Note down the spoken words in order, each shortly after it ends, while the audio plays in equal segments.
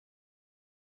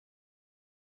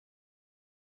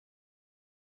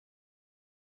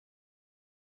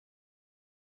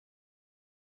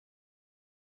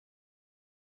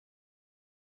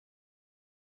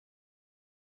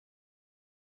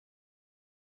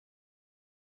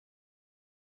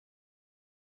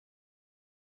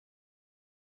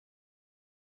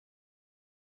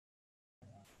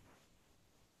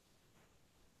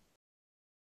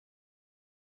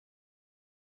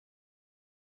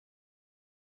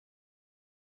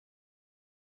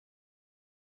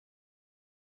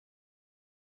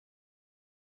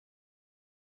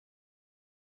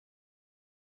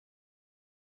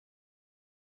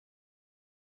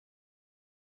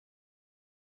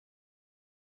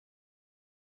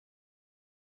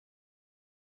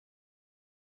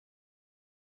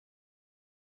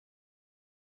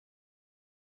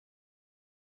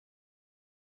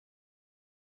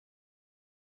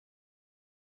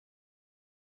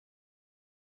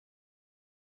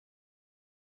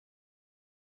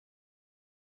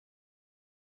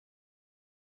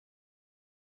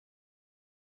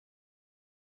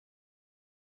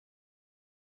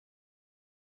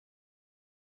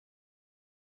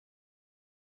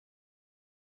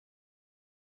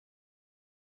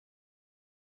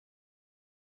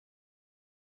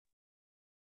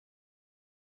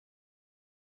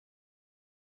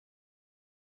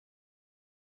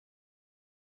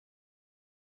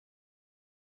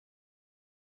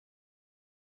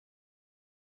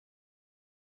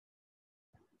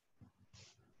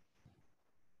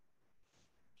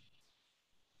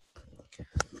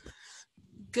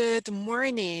Good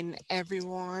morning,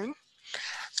 everyone.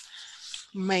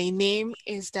 My name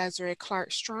is Desiree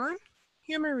Clark-Strong,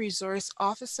 Human Resource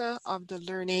Officer of the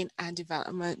Learning and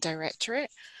Development Directorate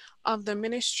of the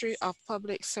Ministry of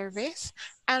Public Service,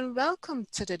 and welcome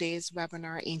to today's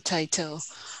webinar entitled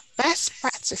Best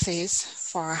Practices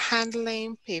for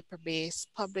Handling Paper-Based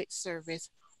Public Service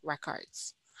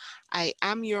Records. I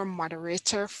am your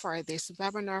moderator for this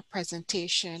webinar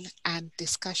presentation and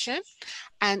discussion,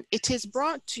 and it is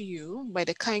brought to you by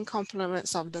the kind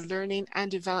compliments of the Learning and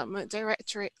Development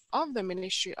Directorate of the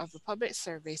Ministry of the Public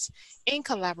Service in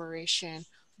collaboration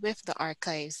with the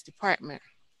Archives Department.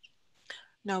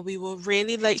 Now, we will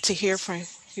really like to hear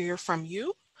from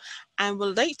you and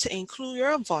would like to include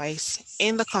your voice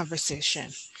in the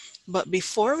conversation. But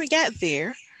before we get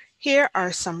there, here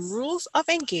are some rules of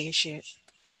engagement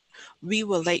we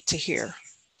would like to share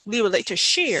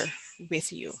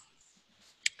with you.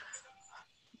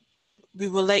 We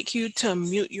would like you to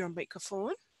mute your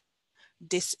microphone,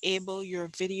 disable your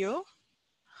video,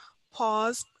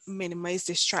 pause, minimize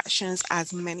distractions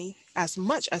as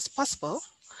much as possible,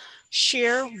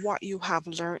 share what you have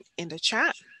learned in the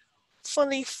chat,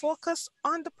 fully focus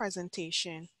on the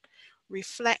presentation,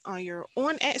 reflect on your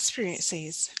own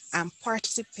experiences, and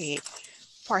participate.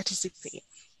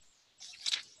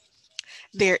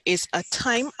 There is a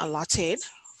time allotted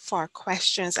for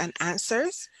questions and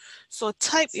answers, so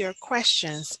type your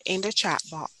questions in the chat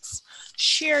box.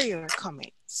 Share your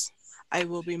comments. I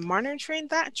will be monitoring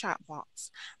that chat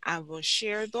box and will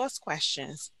share those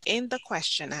questions in the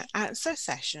question and answer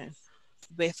session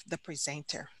with the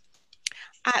presenter.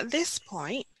 At this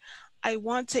point, I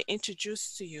want to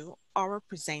introduce to you our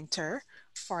presenter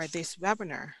for this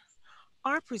webinar.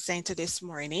 Our presenter this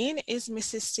morning is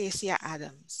Mrs. Stacia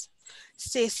Adams.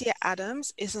 Stacia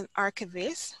Adams is an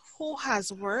archivist who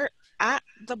has worked at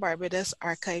the Barbados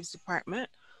Archives Department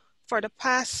for the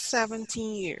past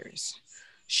 17 years.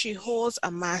 She holds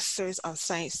a Master's of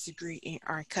Science degree in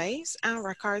Archives and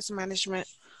Records Management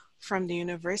from the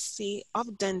University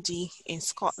of Dundee in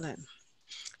Scotland.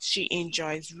 She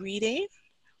enjoys reading,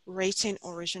 writing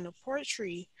original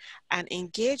poetry, and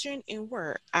engaging in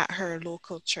work at her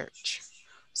local church.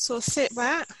 So sit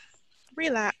back,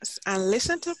 relax, and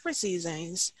listen to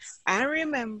proceedings. And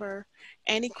remember,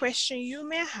 any question you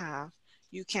may have,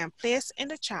 you can place in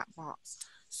the chat box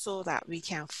so that we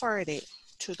can forward it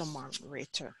to the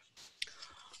moderator.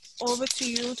 Over to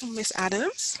you, to Ms.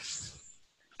 Adams.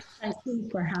 Thank you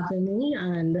for having me,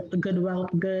 and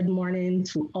good morning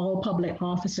to all public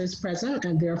officers present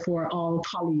and therefore all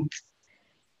colleagues.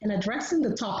 In addressing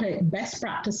the topic, best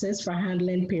practices for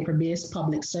handling paper-based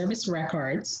public service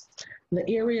records, the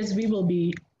areas we will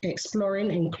be exploring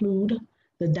include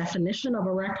the definition of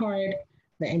a record,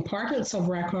 the importance of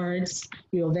records.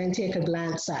 We will then take a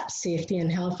glance at safety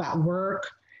and health at work.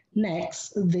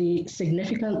 Next, the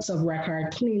significance of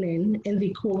record cleaning in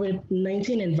the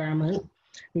COVID-19 environment.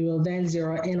 We will then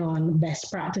zero in on best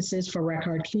practices for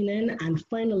record cleaning, and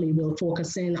finally we'll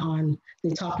focus in on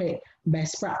the topic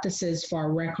best practices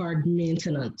for record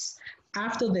maintenance.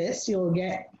 After this, you'll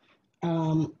get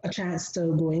a chance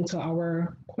to go into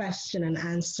our question and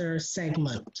answer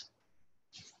segment.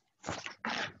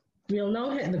 We'll now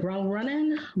hit the ground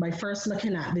running by first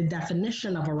looking at the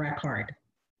definition of a record.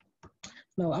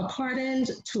 Now, according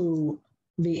to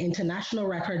the International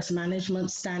Records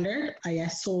Management Standard,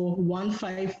 ISO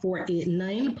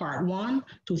 15489, Part 1,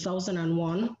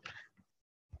 2001,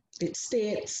 it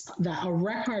states that a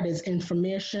record is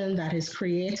information that is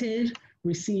created,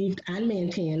 received, and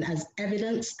maintained as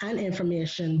evidence and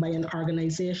information by an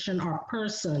organization or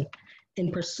person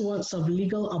in pursuance of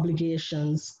legal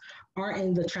obligations or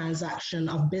in the transaction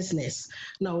of business.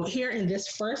 Now, here in this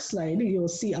first slide, you'll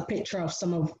see a picture of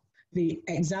some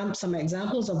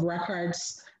examples of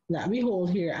records that we hold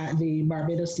here at the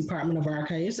Barbados Department of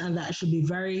Archives, and that should be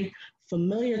very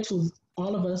familiar to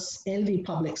all of us in the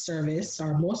public service,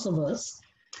 or most of us.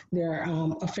 They're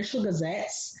official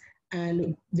gazettes,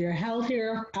 and they're held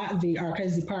here at the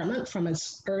Archives Department from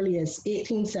as early as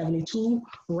 1872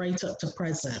 right up to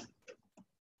present.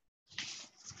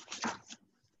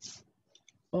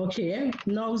 Okay,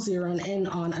 now zeroing in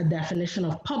on a definition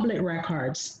of public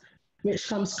records, which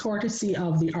comes courtesy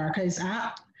of the Archives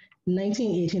Act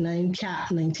 1989 Cap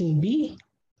 19B.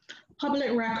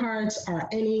 Public records are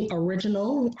any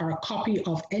original or copy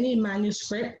of any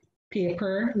manuscript,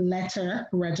 paper, letter,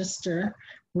 register,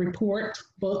 report,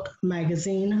 book,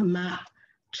 magazine, map,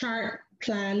 chart,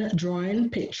 plan, drawing,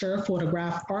 picture,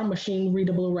 photograph, or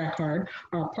machine-readable record,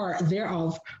 or part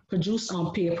thereof, produced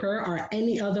on paper or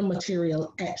any other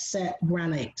material except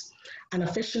granite, and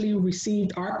officially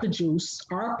received or produced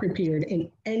or prepared in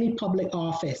any public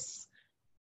office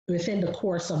within the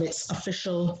course of its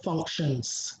official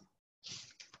functions.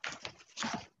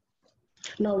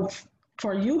 Now,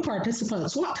 for you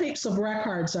participants, what types of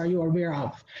records are you aware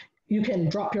of? You can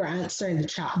drop your answer in the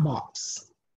chat box.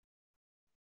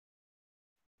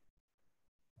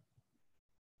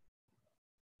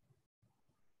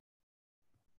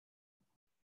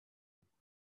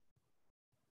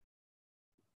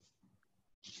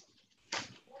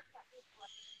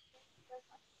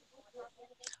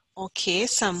 Okay,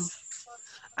 some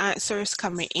answers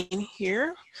coming in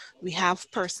here. We have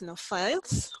personal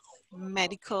files,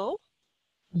 medical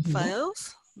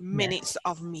files, minutes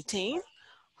of meeting,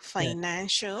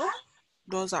 financial,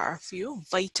 those are a few,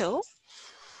 vital,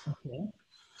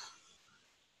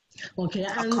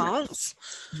 accounts.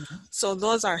 So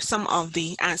those are some of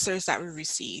the answers that we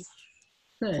received.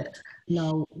 Good.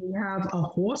 Now, we have a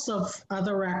host of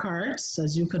other records,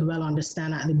 as you could well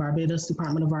understand, at the Barbados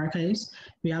Department of Archives.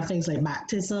 We have things like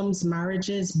baptisms,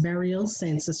 marriages, burials,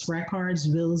 census records,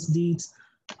 wills, deeds,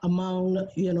 among,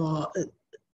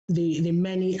 the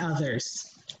many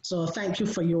others. So thank you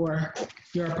for your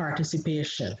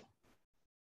participation.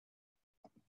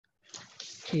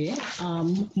 Okay,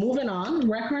 moving on,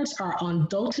 records are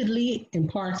undoubtedly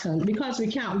important because we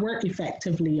can't work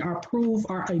effectively or prove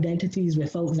our identities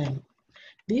without them.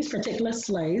 This particular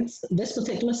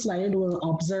slide will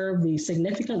observe the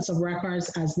significance of records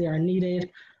as they are needed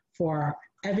for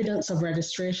evidence of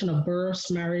registration of births,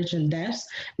 marriage, and deaths.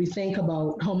 We think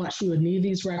about how much you would need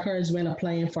these records when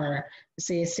applying for,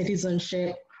 say,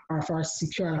 citizenship or for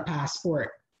securing a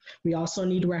passport. We also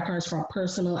need records for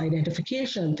personal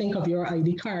identification. Think of your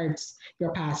ID cards,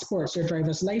 your passports, your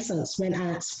driver's license when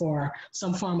asked for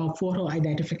some form of photo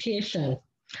identification.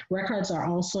 Records are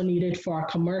also needed for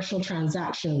commercial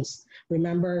transactions.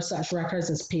 Remember such records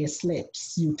as pay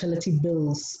slips, utility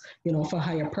bills, for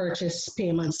hire purchase,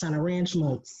 payments, and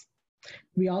arrangements.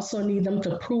 We also need them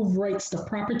to prove rights to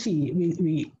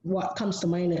property. What comes to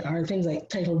mind are things like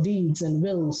title deeds and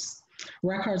wills.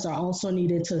 Records are also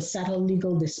needed to settle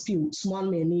legal disputes. One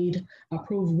may need a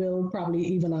proved will, probably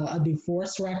even a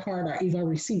divorce record or even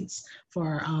receipts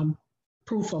for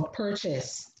proof of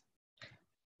purchase.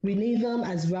 We need them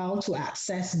as well to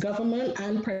access government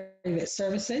and private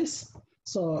services.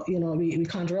 So, we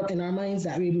conjure up in our minds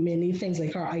that we may need things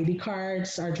like our ID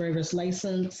cards, our driver's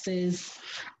licenses,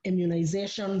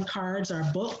 immunization cards, or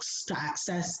books to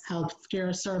access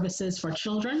healthcare services for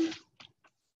children.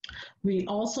 We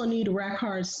also need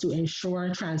records to ensure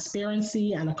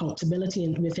transparency and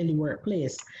accountability within the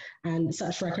workplace, and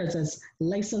such records as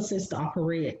licenses to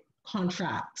operate,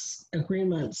 contracts,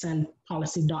 agreements, and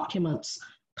policy documents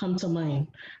come to mind.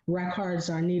 Records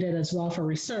are needed as well for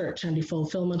research and the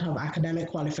fulfillment of academic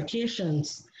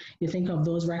qualifications. You think of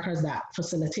those records that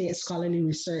facilitate scholarly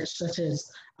research, such as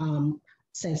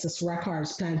census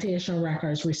records, plantation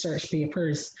records, research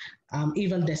papers,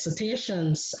 even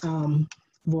dissertations,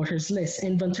 voters lists,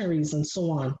 inventories, and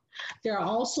so on. They are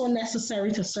also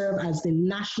necessary to serve as the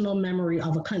national memory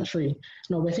of a country.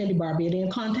 Now, within the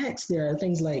Barbadian context, there are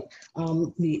things like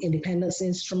the independence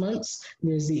instruments,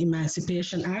 there's the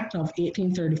Emancipation Act of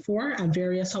 1834, and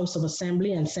various House of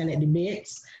Assembly and Senate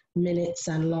debates, minutes,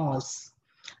 and laws.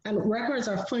 And records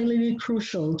are finally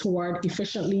crucial toward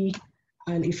efficiently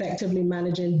and effectively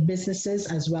managing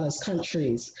businesses as well as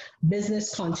countries.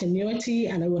 Business continuity,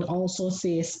 and I would also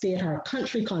say state or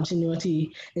country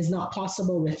continuity, is not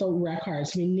possible without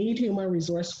records. We need human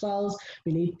resource files,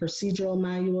 we need procedural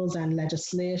manuals and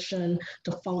legislation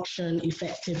to function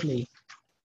effectively.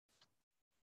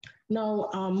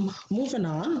 Now, moving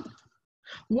on,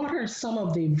 what are some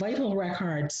of the vital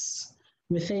records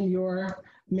within your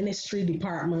ministry,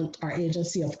 department, or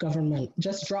agency of government?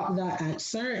 Just drop that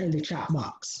answer in the chat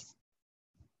box.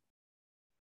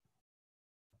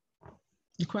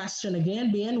 The question again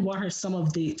being, what are some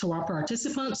of the, to our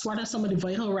participants, what are some of the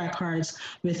vital records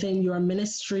within your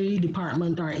ministry,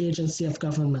 department, or agency of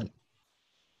government?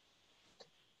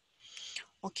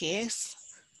 Okay,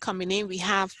 coming in, we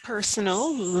have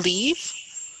personal, leave,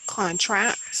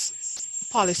 contracts,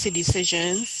 policy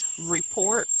decisions,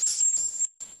 reports,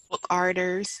 book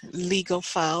orders, legal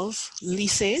files,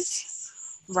 leases,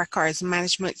 records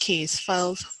management case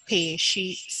files, pay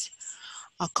sheets,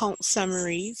 account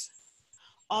summaries.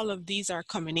 All of these are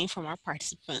coming in from our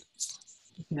participants.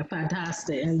 Yeah,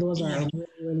 fantastic. And those are really,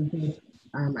 really good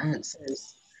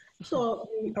answers. So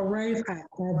we arrive at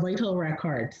our vital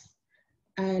records.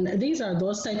 And these are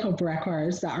those type of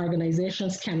records that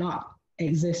organizations cannot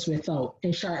exist without.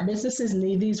 In short, businesses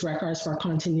need these records for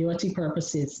continuity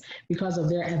purposes because of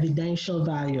their evidential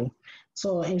value.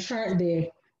 So in short,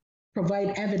 they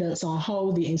provide evidence on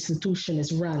how the institution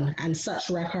is run, and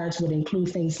such records would include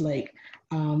things like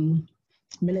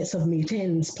minutes of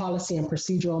meetings, policy and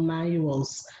procedural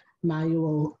manuals,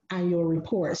 annual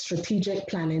reports, strategic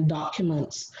planning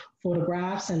documents,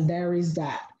 photographs and diaries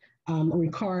that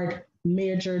record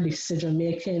major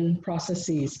decision-making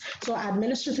processes. So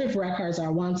administrative records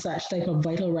are one such type of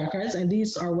vital records, and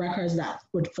these are records that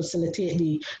would facilitate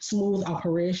the smooth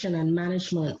operation and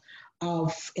management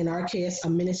of, in our case, a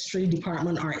ministry,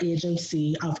 department, or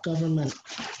agency of government.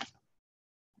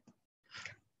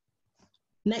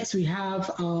 Next, we have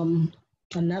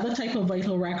another type of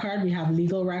vital record. We have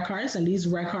legal records, and these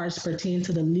records pertain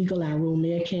to the legal and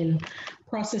rulemaking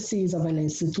processes of an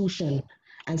institution.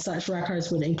 And such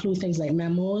records would include things like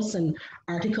memos and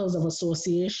articles of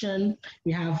association.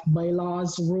 We have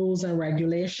bylaws, rules and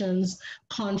regulations,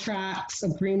 contracts,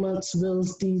 agreements,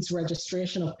 wills, deeds,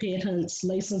 registration of patents,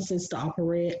 licenses to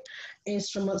operate,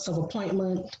 instruments of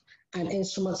appointment, and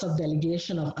instruments of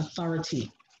delegation of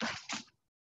authority.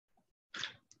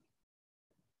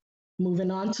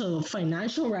 Moving on to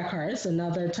financial records,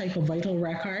 another type of vital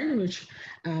record, which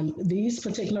these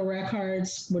particular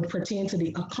records would pertain to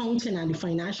the accounting and the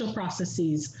financial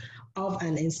processes of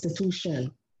an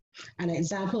institution. And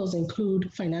examples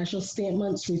include financial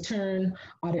statements, return,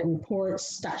 audit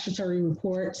reports, statutory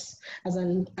reports.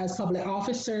 As public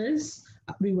officers,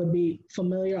 we would be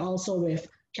familiar also with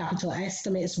capital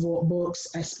estimates, vote books,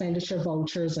 expenditure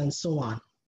vouchers, and so on.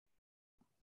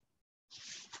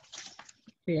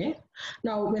 Okay.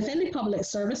 Now, within the Public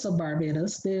Service of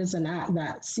Barbados, there's an act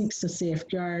that seeks to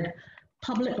safeguard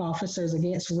public officers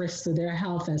against risks to their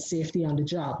health and safety on the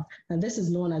job. And this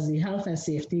is known as the Health and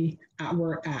Safety at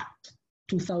Work Act,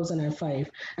 2005.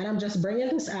 And I'm just bringing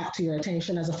this act to your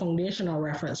attention as a foundational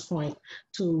reference point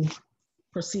to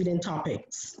preceding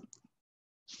topics.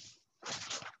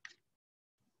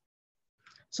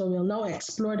 So we'll now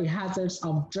explore the hazards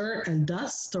of dirt and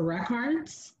dust to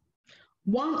records.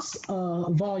 Once a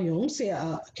volume, say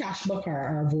a cash book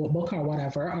or a vote book or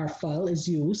whatever, our file is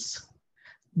used,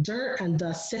 dirt and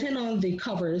dust sitting on the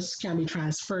covers can be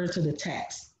transferred to the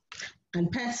text.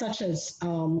 And pests such as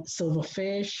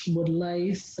silverfish, wood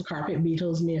lice, carpet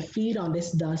beetles may feed on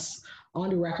this dust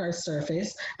on the record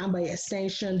surface and by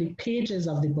extension, the pages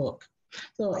of the book.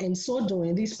 So in so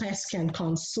doing, these pests can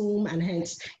consume and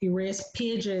hence erase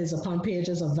pages upon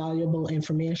pages of valuable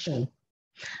information.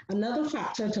 Another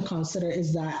factor to consider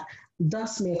is that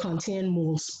dust may contain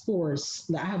mold spores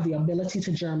that have the ability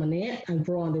to germinate and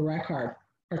grow on the record,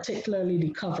 particularly the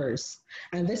covers.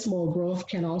 And this mold growth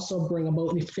can also bring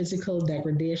about the physical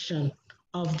degradation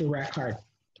of the record.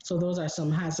 So those are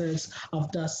some hazards of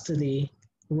dust to the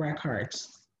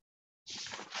records.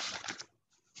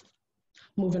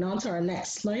 Moving on to our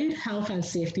next slide, health and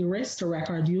safety risks to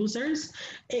record users.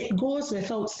 It goes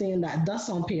without saying that dust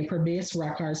on paper-based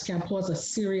records can pose a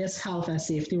serious health and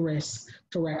safety risk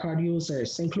to record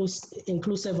users,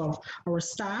 inclusive of our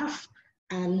staff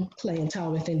and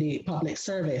clientele within the public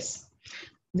service.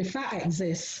 The fact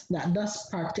exists that dust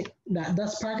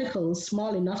particles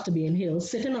small enough to be inhaled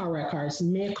sitting on records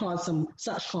may cause some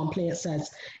such complaints as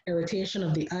irritation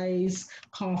of the eyes,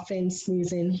 coughing,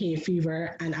 sneezing, hay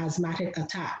fever, and asthmatic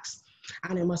attacks.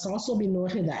 And it must also be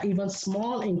noted that even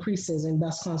small increases in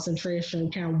dust concentration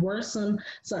can worsen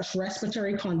such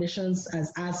respiratory conditions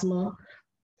as asthma,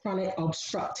 chronic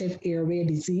obstructive airway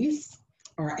disease,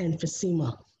 or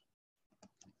emphysema.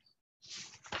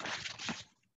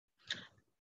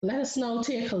 Let us now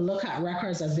take a look at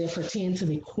records as they pertain to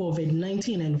the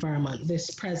COVID-19 environment,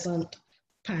 this present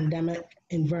pandemic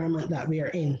environment that we are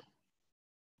in.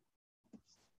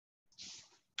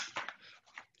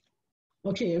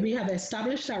 Okay, we have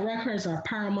established that records are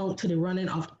paramount to the running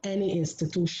of any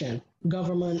institution,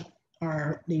 government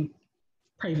or the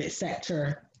private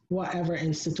sector, whatever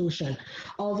institution.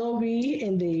 Although we're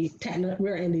in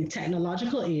the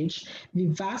technological age, the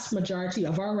vast majority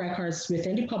of our records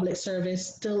within the public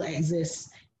service still exists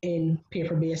in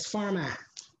paper-based format.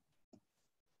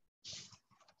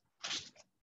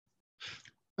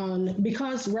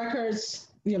 Because records,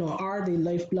 are the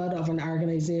lifeblood of an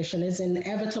organization, it's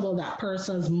inevitable that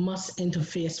persons must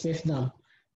interface with them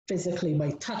physically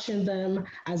by touching them,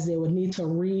 as they would need to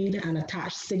read and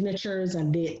attach signatures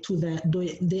and dates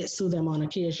to them on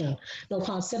occasion. Now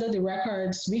consider the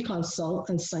records we consult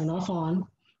and sign off on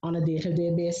a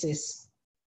day-to-day basis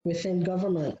within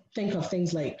government. Think of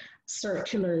things like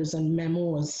circulars and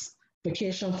memos,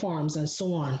 vacation forms, and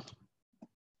so on.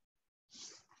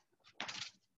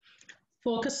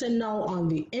 Focusing now on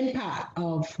the impact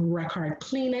of record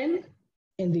cleaning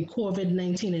in the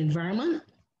COVID-19 environment.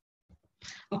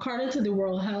 According to the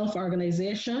World Health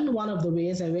Organization, one of the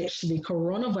ways in which the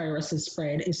coronavirus is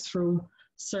spread is through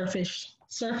surface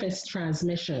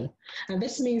transmission. And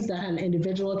this means that an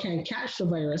individual can catch the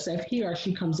virus if he or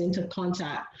she comes into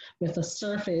contact with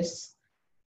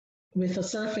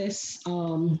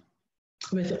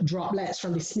with droplets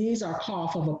from the sneeze or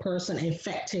cough of a person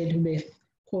infected with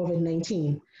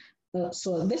COVID-19.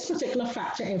 So this particular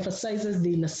factor emphasizes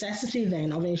the necessity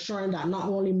then of ensuring that not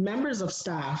only members of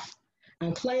staff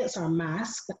and clients are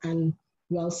masked and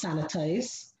well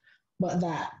sanitized, but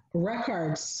that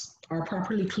records are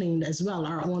properly cleaned as well.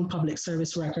 Our own public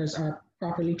service records are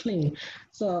properly cleaned.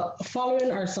 So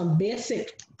following are some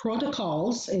basic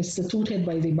protocols instituted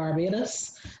by the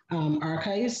Barbados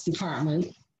Archives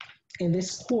Department in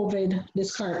this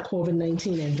current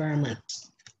COVID-19 environment.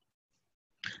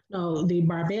 Now, the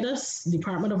Barbados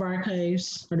Department of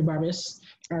Archives, or the Barbados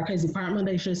Archives Department,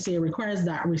 I should say, requires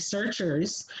that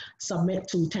researchers submit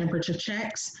to temperature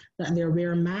checks, that they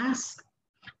wear masks,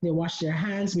 they wash their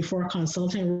hands before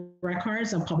consulting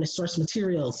records and publish source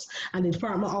materials. And the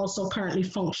department also currently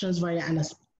functions via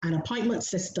an appointment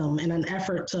system in an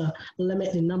effort to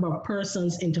limit the number of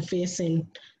persons interfacing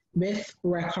with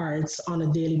records on a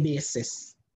daily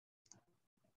basis.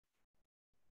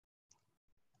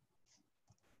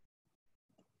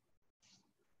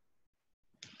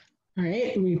 All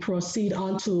right, we proceed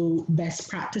on to best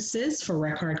practices for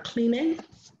record cleaning.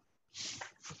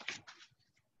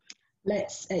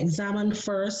 Let's examine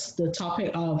first the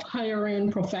topic of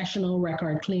hiring professional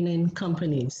record cleaning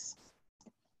companies.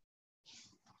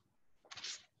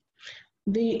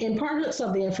 The importance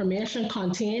of the information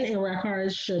contained in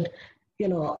records should,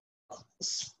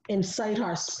 incite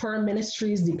or spur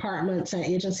ministries, departments, and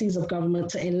agencies of government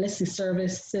to enlist the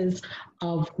services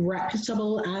of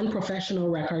reputable and professional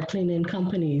record cleaning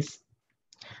companies.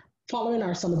 Following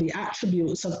are some of the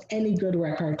attributes of any good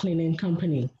record cleaning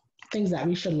company, things that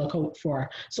we should look out for.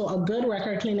 So a good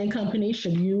record cleaning company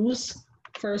should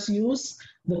first use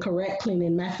the correct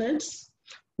cleaning methods.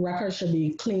 Records should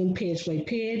be cleaned page by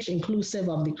page, inclusive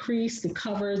of the crease, the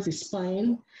covers, the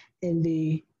spine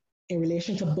in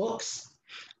relation to books.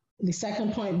 The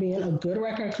second point being a good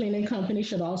record cleaning company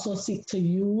should also seek to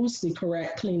use the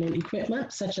correct cleaning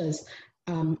equipment, such as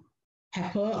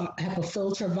HEPA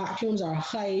filter vacuums or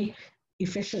high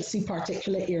efficiency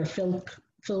particulate air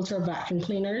filter vacuum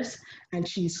cleaners, and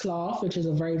cheesecloth, which is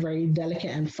a very, very delicate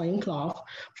and fine cloth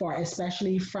for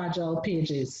especially fragile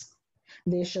pages.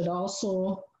 They should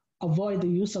also avoid the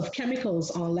use of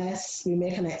chemicals unless we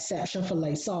make an exception for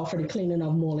Lysol for the cleaning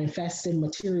of mold-infested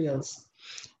materials.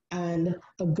 And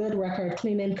a good record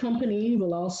cleaning company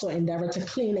will also endeavor to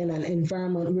clean in an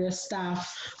environment where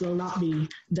staff will not be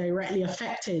directly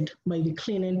affected by the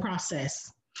cleaning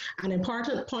process. An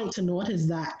important point to note is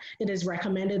that it is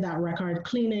recommended that record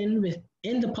cleaning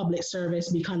within the public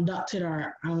service be conducted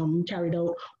or carried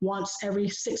out once every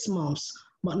 6 months,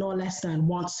 but no less than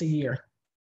once a year.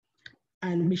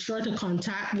 And be sure to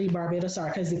contact the Barbados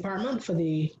Archives Department for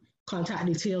the contact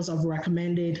details of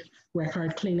recommended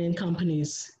record cleaning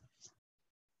companies.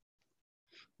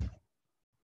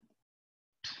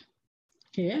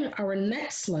 Okay,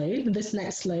 this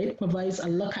next slide provides a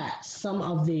look at some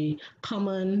of the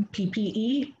common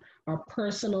PPE or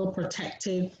personal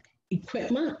protective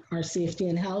equipment or safety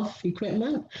and health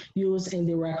equipment used in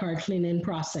the record cleaning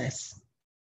process.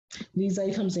 These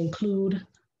items include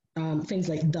things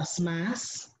like dust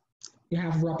masks. You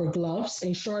have rubber gloves.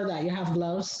 Ensure that you have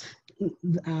gloves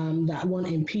that won't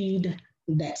impede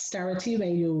dexterity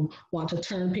when you want to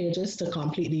turn pages to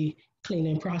complete the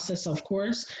cleaning process, of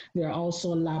course. There are also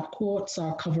lab coats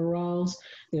or coveralls.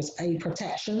 There's eye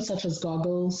protection, such as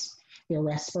goggles. There are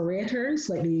respirators,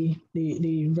 like the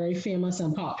very famous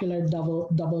and popular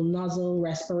double nozzle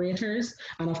respirators.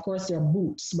 And of course, there are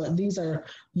boots, but these are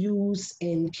used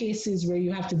in cases where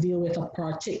you have to deal with a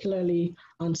particularly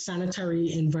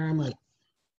unsanitary environment.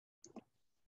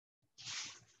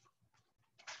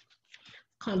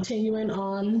 Continuing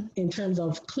on in terms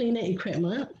of cleaning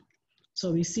equipment,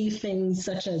 so we see things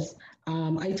such as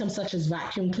items such as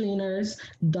vacuum cleaners,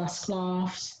 dust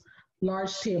cloths,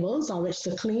 large tables on which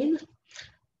to clean.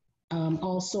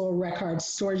 Also record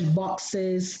storage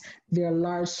boxes, there are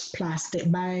large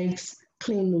plastic bags,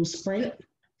 clean newsprint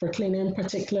for cleaning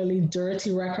particularly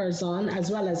dirty records on, as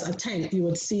well as a tent. You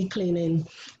would see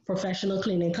professional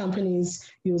cleaning companies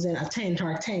using a tent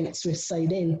or tents with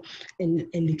siding in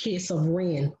the case of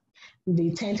rain.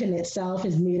 The tent in itself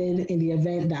is needed in the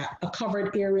event that a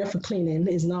covered area for cleaning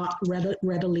is not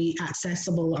readily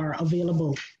accessible or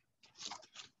available.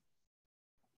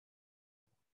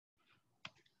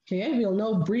 Okay, we'll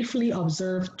now briefly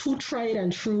observe two tried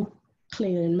and true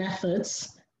cleaning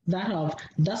methods, that of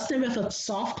dusting with a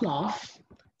soft cloth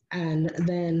and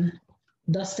then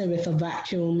dusting with a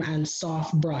vacuum and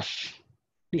soft brush.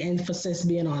 The emphasis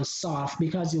being on soft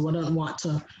because you wouldn't want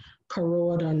to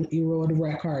corrode and erode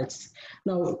records.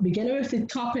 Now, beginning with the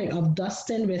topic of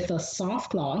dusting with a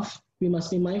soft cloth, we must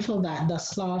be mindful that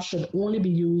dust cloth should only be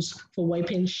used for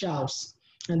wiping shelves.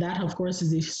 And that, of course,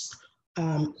 is the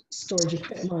storage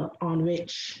equipment on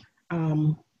which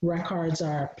records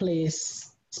are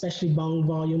placed, especially bound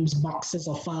volumes, boxes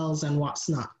of files, and what's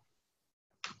not.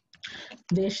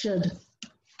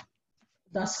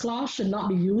 Dust cloth should not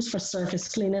be used for surface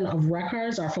cleaning of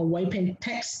records or for wiping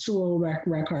textual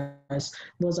records.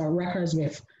 Those are records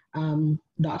with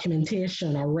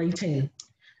documentation or writing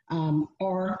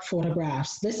or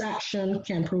photographs. This action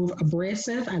can prove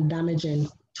abrasive and damaging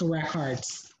to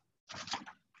records.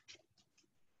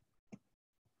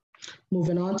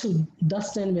 Moving on to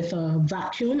dusting with a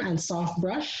vacuum and soft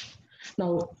brush.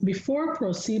 Now, before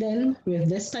proceeding with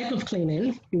this type of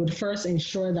cleaning, you would first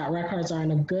ensure that records are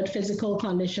in a good physical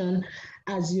condition,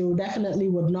 as you definitely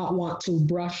would not want to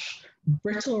brush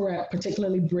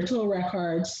particularly brittle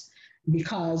records,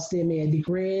 because they may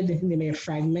degrade, they may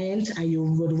fragment, and you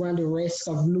would run the risk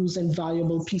of losing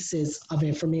valuable pieces of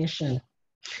information.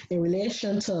 In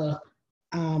relation to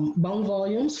bound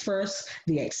volumes, first,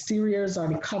 the exteriors or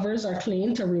the covers are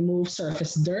cleaned to remove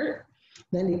surface dirt.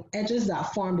 Then the edges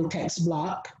that form the text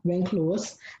block when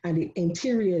closed, and the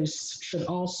interiors should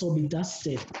also be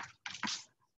dusted.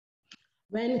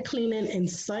 When cleaning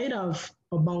inside of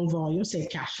a bound volume, say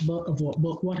cash book, a vote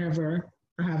book, whatever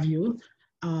have you,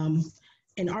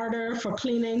 in order for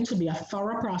cleaning to be a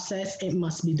thorough process, it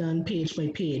must be done page by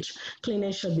page.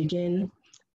 Cleaning should begin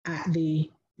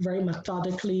very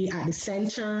methodically at the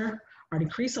center or the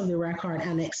crease of the record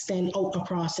and extend out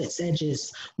across its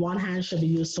edges. One hand should be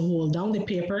used to hold down the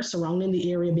paper surrounding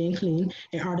the area being cleaned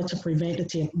in order to prevent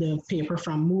the paper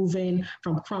from moving,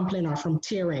 from crumpling, or from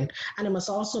tearing. And it must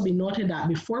also be noted that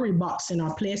before reboxing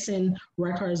or placing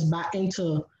records back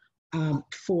into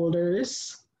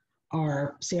folders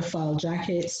or say file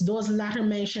jackets, those latter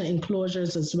mentioned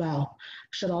enclosures as well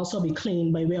should also be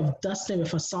cleaned by way of dusting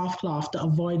with a soft cloth to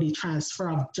avoid the transfer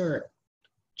of dirt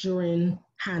during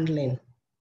handling.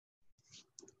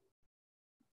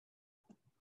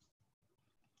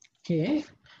 Okay,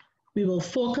 we will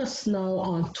focus now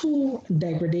on two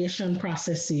degradation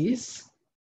processes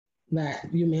that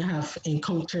you may have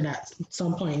encountered at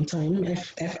some point in time,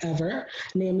 if ever,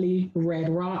 namely red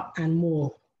rot and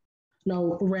mold.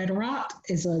 Now, red rot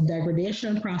is a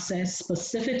degradation process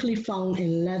specifically found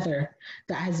in leather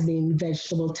that has been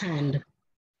vegetable tanned.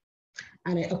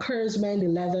 And it occurs when the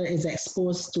leather is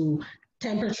exposed to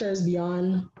temperatures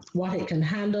beyond what it can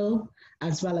handle,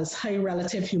 as well as high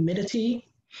relative humidity,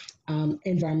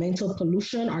 environmental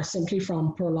pollution, or simply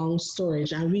from prolonged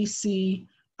storage. And we see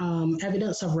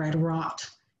evidence of red rot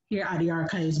here at the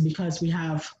archives because we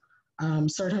have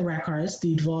certain records,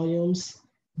 deed volumes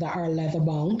that are leather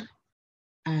bound.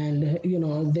 And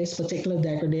this particular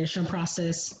degradation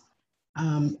process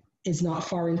is not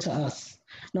foreign to us.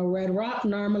 Now, red rot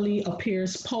normally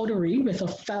appears powdery with a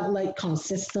felt-like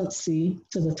consistency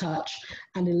to the touch,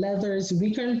 and the leather's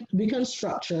weakened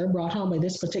structure brought on by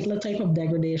this particular type of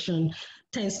degradation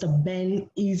tends to bend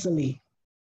easily.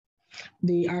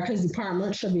 The Archives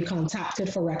Department should be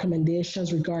contacted for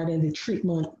recommendations regarding the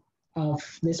treatment of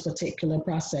this particular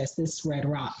process, this red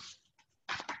rot.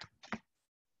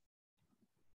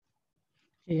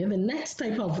 Okay, the next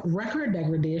type of record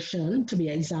degradation to be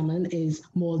examined is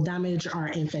mold damage or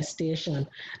infestation.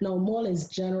 Now, mold is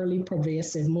generally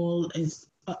pervasive. Mold is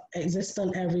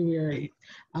existent everywhere,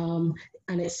 and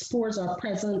its spores are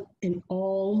present in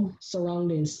all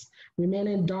surroundings,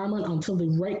 remaining dormant until the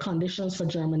right conditions for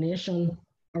germination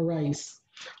arise.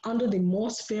 Under the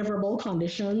most favorable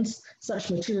conditions,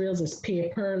 such materials as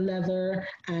paper, leather,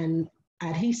 and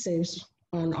adhesives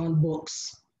on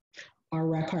books or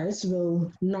records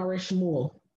will nourish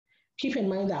mold. Keep in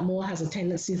mind that mold has a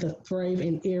tendency to thrive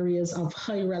in areas of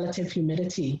high relative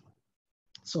humidity.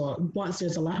 So once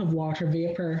there's a lot of water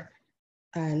vapor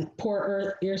and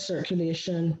poor air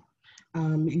circulation,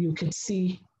 you could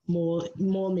see mold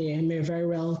may very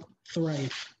well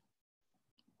thrive.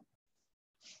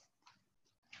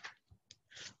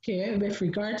 Okay, with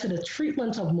regard to the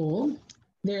treatment of mold,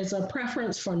 there's a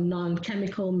preference for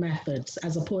non-chemical methods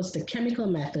as opposed to chemical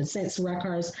methods, since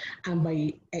records and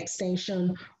by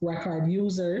extension record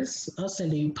users, us in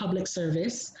the public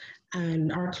service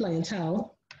and our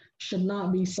clientele, should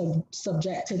not be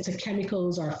subjected to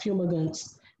chemicals or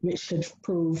fumigants which could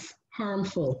prove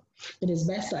harmful. It is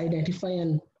best to identify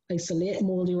and isolate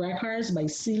moldy records by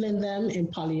sealing them in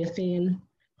polyethylene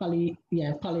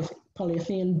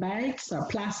bags or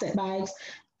plastic bags.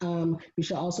 We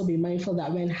should also be mindful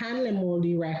that when handling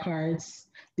moldy records,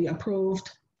 the approved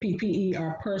PPE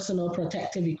or personal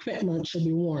protective equipment should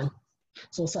be worn.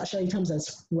 So such items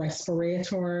as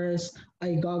respirators,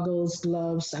 eye goggles,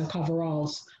 gloves, and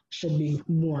coveralls should be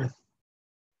worn.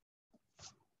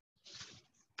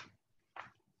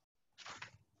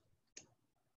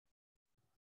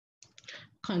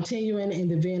 Continuing in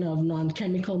the vein of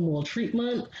non-chemical mold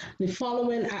treatment, the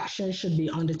following actions should be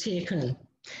undertaken.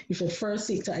 You should first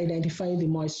seek to identify the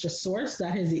moisture source,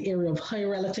 that is the area of high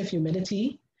relative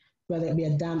humidity, whether it be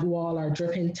a damp wall or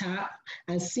dripping tap,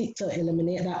 and seek to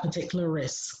eliminate that particular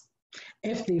risk.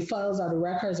 If the files or the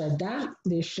records are damp,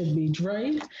 they should be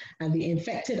dried, and the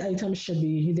infected items should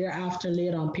be thereafter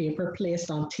laid on paper,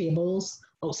 placed on tables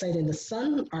outside in the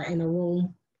sun or in a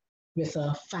room with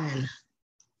a fan,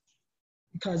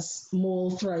 because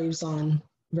mold thrives on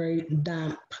very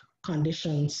damp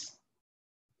conditions.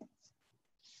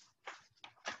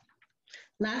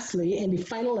 Lastly, in the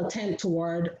final attempt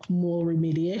toward mold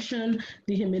remediation,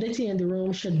 the humidity in the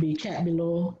room should be kept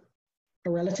below a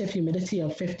relative humidity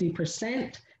of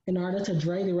 50%. In order to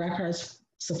dry the records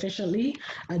sufficiently,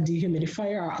 a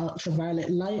dehumidifier or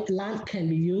ultraviolet lamp can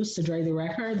be used to dry the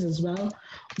records as well.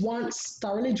 Once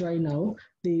thoroughly dry now,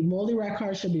 the moldy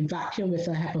records should be vacuumed with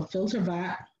a HEPA filter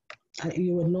vac.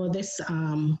 You would know this,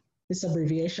 this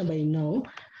abbreviation by now.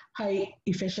 High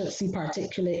efficiency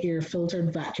particulate air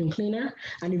filtered vacuum cleaner,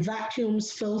 and the vacuums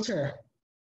filter.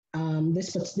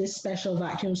 This special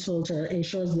vacuum filter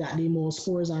ensures that the mold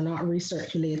spores are not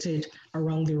recirculated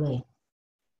around the room.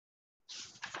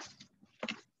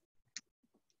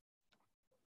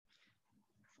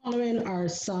 Following are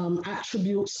some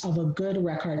attributes of a good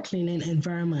record cleaning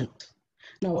environment.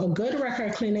 Now, a good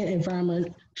record cleaning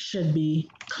environment should be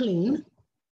clean,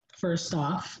 first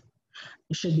off.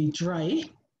 It should be dry.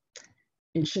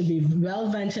 It should be well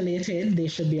ventilated. There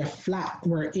should be a flat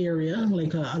work area,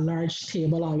 like a large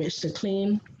table on which to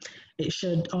clean. It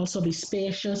should also be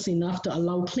spacious enough to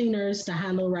allow cleaners to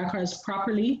handle records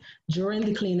properly during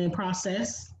the cleaning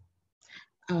process.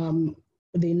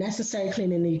 The necessary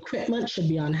cleaning equipment should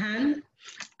be on hand.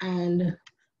 And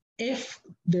if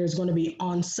there's going to be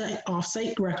on-site,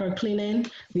 off-site record cleaning,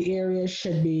 the area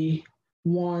should be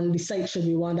one, the site should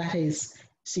be one that is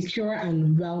secure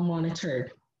and well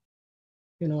monitored.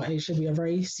 You know, it should be a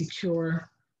very secure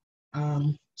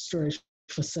storage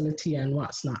facility and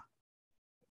what's not.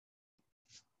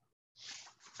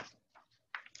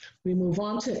 We move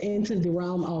on into the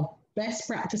realm of best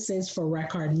practices for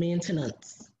record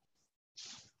maintenance.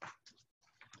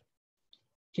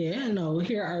 Okay, now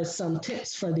here are some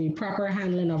tips for the proper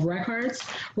handling of records.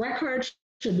 Records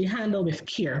should be handled with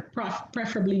care,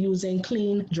 preferably using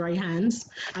clean, dry hands.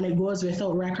 And it goes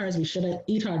without records. We shouldn't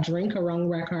eat or drink around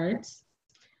records.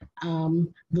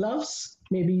 Gloves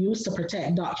may be used to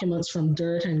protect documents from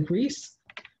dirt and grease.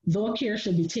 Though care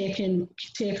should be taken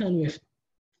with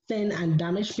thin and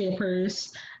damaged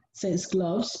papers, since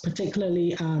gloves,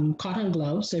 particularly cotton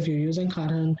gloves, so if you're using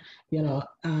cotton, you know,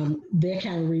 they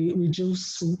can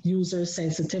reduce users'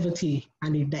 sensitivity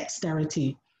and the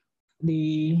dexterity.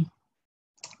 The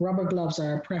rubber gloves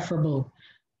are preferable,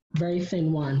 very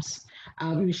thin ones.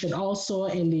 We should also,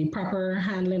 in the proper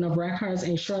handling of records,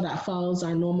 ensure that files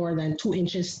are no more than 2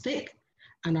 inches thick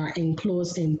and are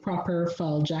enclosed in proper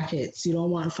file jackets. You don't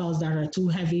want files that are too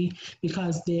heavy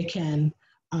because they can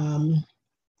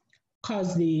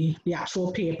cause the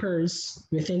actual papers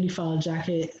within the file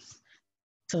jacket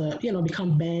to, you know,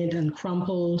 become bent and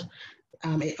crumpled.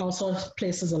 It also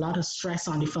places a lot of stress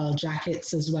on the file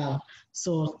jackets as well.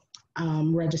 So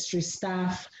registry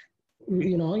staff,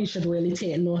 you know, you should really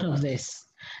take note of this.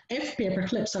 If paper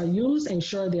clips are used,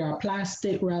 ensure they are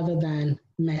plastic rather than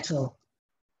metal.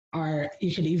 Or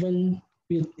you could even,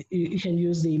 you can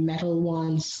use the metal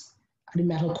ones, the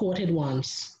metal coated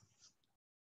ones.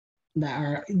 That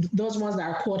are those ones that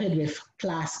are coated with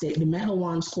plastic. The metal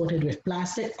ones coated with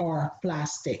plastic or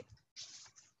plastic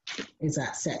is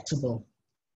acceptable.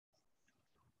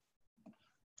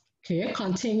 Okay,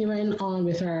 continuing on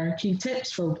with our key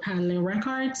tips for handling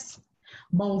records.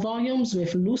 Bound volumes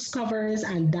with loose covers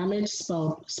and damaged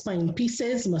spine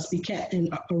pieces must be kept in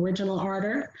original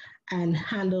order and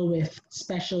handled with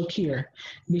special care.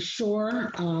 Be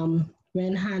sure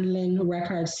when handling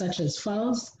records such as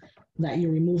files that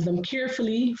you remove them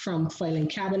carefully from filing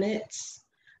cabinets,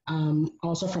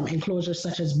 also from enclosures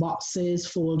such as boxes,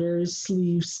 folders,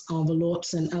 sleeves,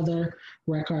 envelopes, and other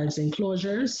records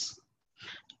enclosures.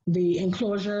 The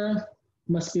enclosure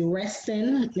must be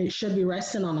resting. It should be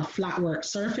resting on a flat work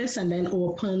surface and then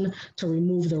open to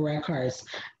remove the records.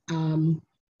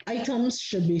 Items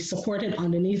should be supported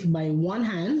underneath by one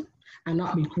hand and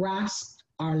not be grasped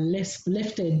or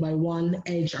lifted by one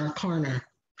edge or corner.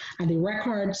 And the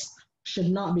records should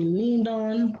not be leaned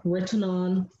on, written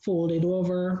on, folded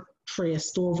over,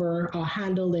 traced over, or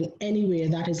handled in any way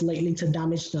that is likely to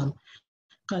damage them.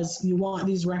 Because you want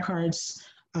these records,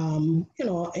 in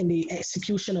the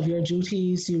execution of your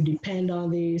duties, you depend on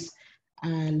these.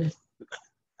 And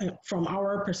from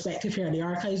our perspective here at the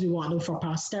archives, we want them for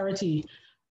posterity.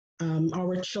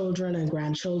 Our children and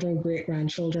grandchildren,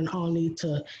 great-grandchildren all need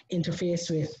to interface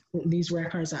with these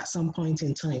records at some point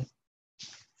in time.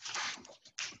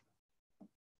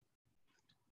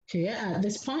 Okay, at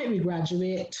this point, we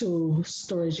graduate to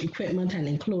storage equipment and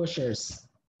enclosures.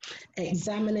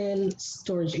 Examining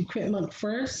storage equipment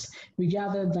first, we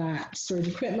gather that storage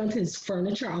equipment is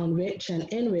furniture on which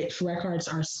and in which records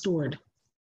are stored.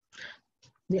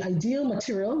 The ideal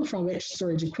material from which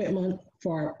storage equipment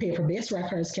for paper-based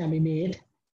records can be made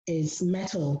is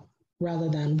metal rather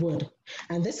than wood.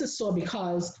 And this is so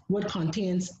because wood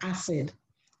contains acid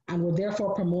and would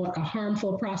therefore promote a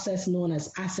harmful process known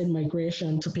as acid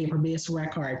migration to paper-based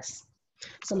records.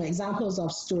 Some examples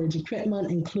of storage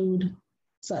equipment include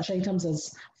such items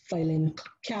as filing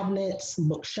cabinets,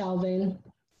 book shelving,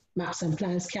 maps and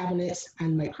plans cabinets,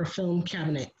 and microfilm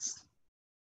cabinets.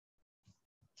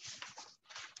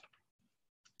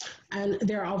 And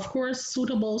there are, of course,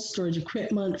 suitable storage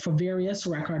equipment for various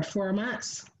record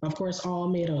formats, of course, all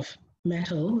made of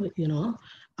metal,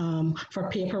 for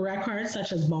paper records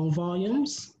such as bound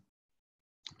volumes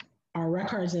or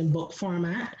records in book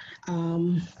format.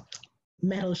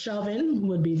 Metal shelving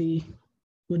would be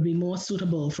more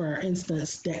suitable, for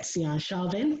instance, Dexion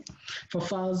shelving. For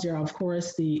files, there are, of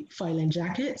course, the filing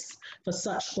jackets. For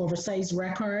such oversized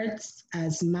records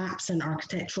as maps and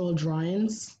architectural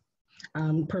drawings,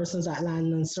 persons at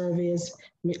land and surveys,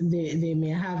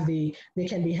 they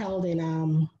can be held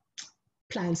in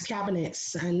plans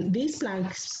cabinets. And these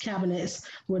plans cabinets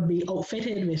would be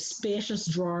outfitted with spacious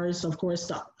drawers, of course,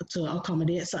 to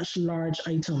accommodate such large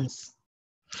items.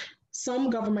 Some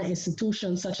government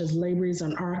institutions, such as libraries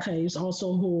and archives,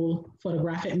 also hold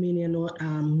photographic media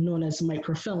known as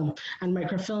microfilm. And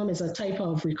microfilm is a type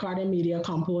of recording media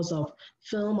composed of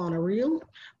film on a reel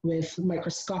with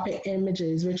microscopic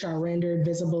images which are rendered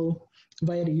visible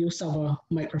via the use of a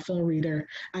microfilm reader.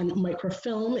 And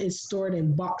microfilm is stored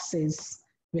in boxes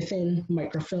within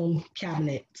microfilm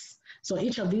cabinets. So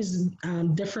each of these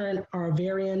different or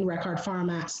varying record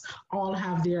formats all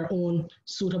have their own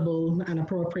suitable and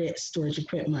appropriate storage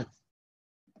equipment.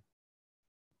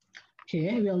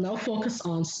 Okay, we'll now focus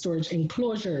on storage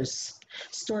enclosures.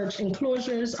 Storage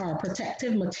enclosures are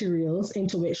protective materials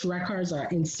into which records are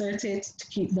inserted to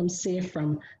keep them safe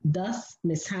from dust,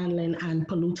 mishandling, and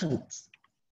pollutants.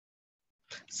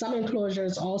 Some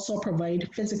enclosures also provide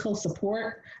physical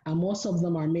support, and most of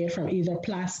them are made from either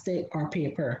plastic or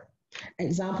paper.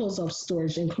 Examples of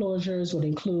storage enclosures would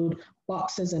include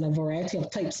boxes in a variety of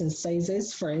types and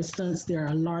sizes. For instance, there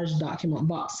are large document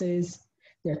boxes,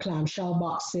 there are clamshell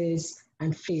boxes,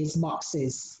 and phase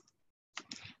boxes.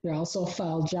 There are also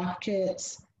file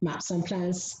jackets, maps and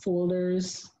plans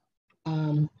folders,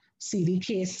 CD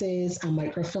cases, and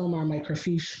microfilm or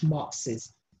microfiche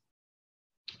boxes.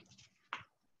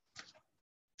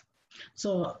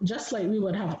 So just like we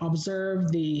would have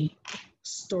observed the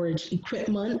storage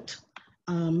equipment,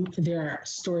 there are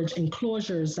storage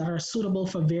enclosures that are suitable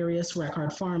for various record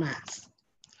formats.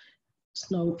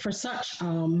 So for such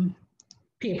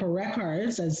paper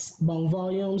records as bound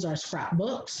volumes or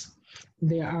scrapbooks,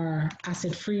 there are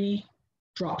acid-free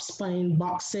drop spine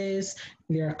boxes,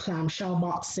 there are clamshell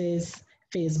boxes,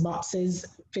 phase boxes.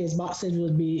 Phase boxes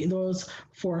would be those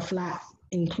for flat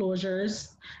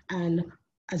enclosures, and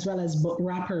as well as book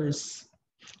wrappers,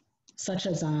 such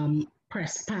as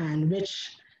press pan,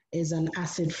 which is an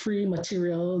acid-free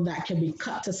material that can be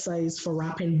cut to size for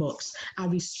wrapping books. And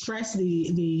we stress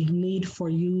the need for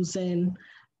using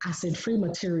acid-free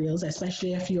materials,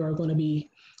 especially if you are going to be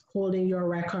holding your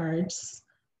records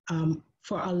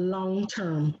for a long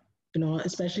term,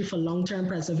 especially for long-term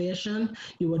preservation.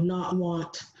 You would not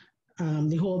want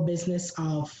the whole business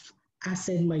of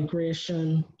acid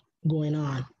migration going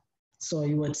on. So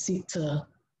you would seek to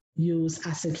use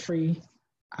acid-free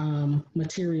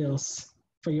materials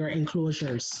for your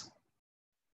enclosures.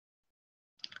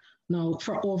 Now,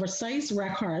 for oversized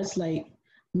records like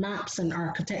maps and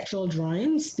architectural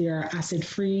drawings, there are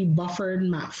acid-free buffered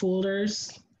map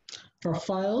folders. For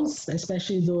files,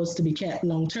 especially those to be kept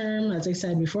long-term, as I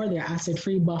said before, they're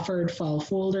acid-free buffered file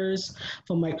folders.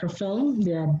 For microfilm,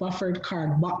 there are buffered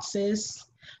card boxes.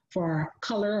 For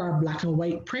color or black and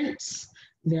white prints,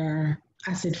 there are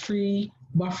acid-free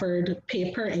buffered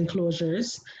paper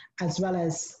enclosures, as well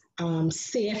as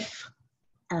safe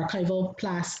archival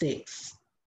plastics,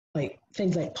 like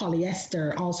things like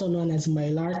polyester, also known as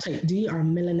Mylar Type D or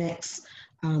Milanex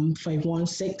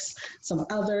 516. Some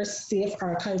other safe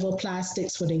archival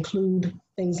plastics would include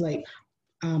things like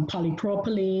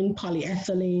polypropylene,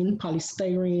 polyethylene,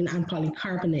 polystyrene, and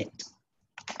polycarbonate.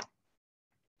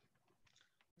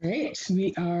 Right,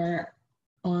 we are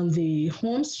on the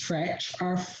home stretch.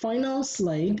 Our final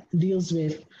slide deals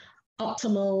with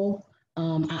optimal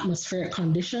atmospheric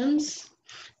conditions.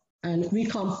 And we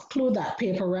conclude that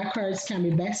paper records can be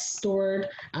best stored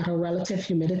at a relative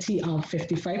humidity of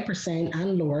 55%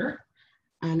 and lower,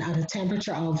 and at a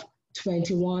temperature of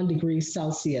 21 degrees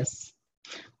Celsius.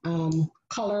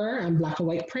 Color and black and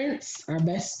white prints are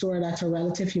best stored at a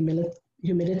relative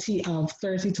humidity of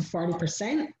 30 to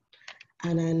 40%,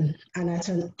 and at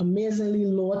an amazingly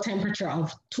low temperature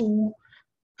of 2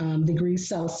 degrees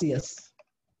Celsius.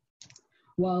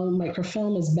 While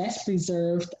microfilm is best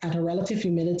preserved at a relative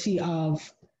humidity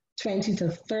of 20 to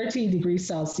 30 degrees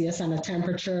Celsius and a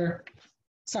temperature,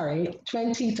 20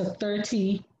 to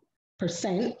 30%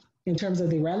 in terms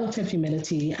of the relative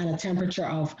humidity and a temperature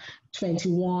of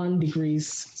 21 degrees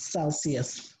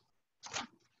Celsius.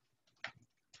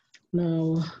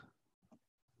 Now,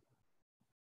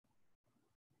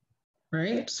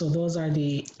 right, so those are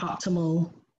the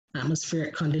optimal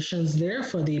atmospheric conditions there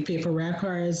for the paper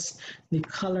records, the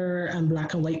color and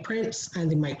black and white prints,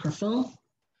 and the microfilm.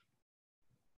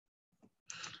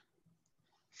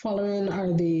 Following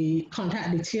are the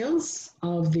contact details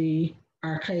of the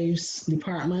archives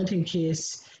department in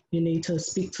case you need to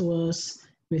speak to us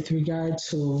with regard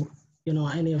to, you know,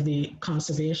 any of the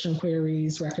conservation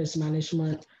queries, records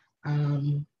management,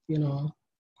 you know,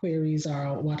 queries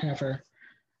or whatever.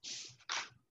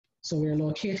 So we're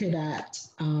located at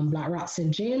Black Rock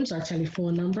St. James. Our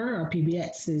telephone number, our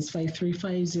PBX is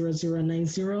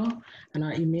 535-0090, and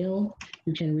our email,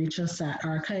 you can reach us at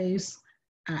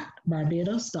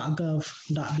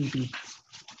archives@barbados.gov.bb.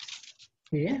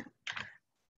 Okay.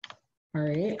 All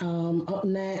right. Up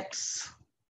next,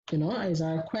 you know, is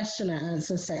our question and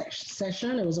answer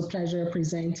session. It was a pleasure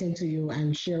presenting to you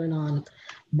and sharing on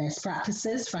best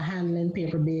practices for handling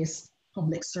paper-based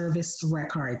public service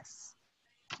records.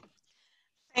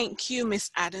 Thank you,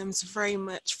 Ms. Adams, very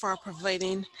much for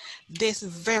providing this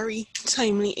very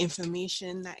timely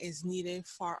information that is needed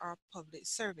for our public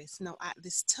service. Now, at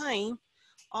this time,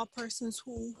 all persons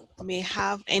who may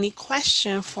have any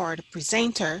question for the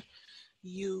presenter,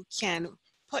 you can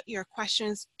put your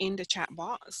questions in the chat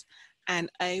box, and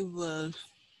I will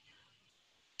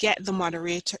get the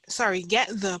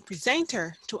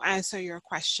presenter to answer your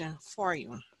question for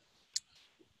you.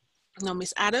 Now,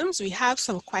 Ms. Adams, we have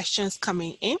some questions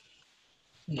coming in,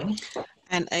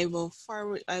 and I will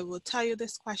tell you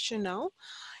this question now.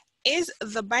 Is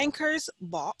the banker's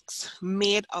box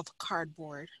made of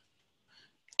cardboard?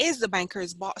 Is the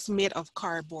banker's box made of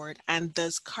cardboard, and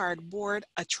does cardboard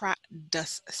attract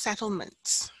dust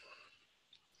settlements?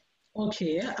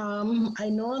 Okay, I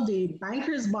know the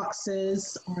banker's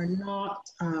boxes are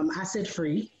not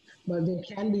acid-free, but they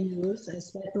can be used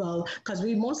as well, because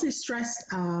we mostly stressed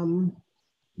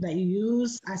that you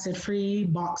use acid-free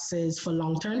boxes for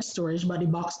long-term storage, but the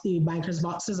banker's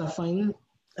boxes are fine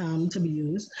to be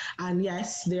used. And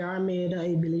yes, they are made,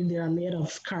 I believe they are made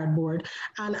of cardboard.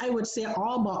 And I would say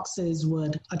all boxes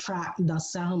would attract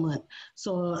dust settlement.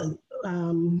 So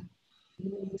you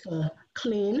need to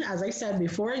clean, as I said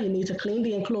before, you need to clean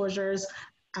the enclosures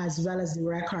as well as the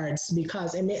records,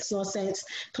 because it makes no sense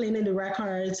cleaning the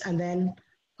records and then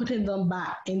putting them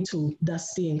back into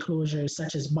dusty enclosures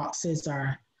such as boxes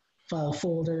or file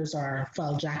folders or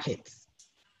file jackets.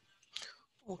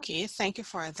 Okay, thank you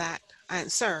for that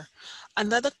answer.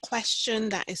 Another question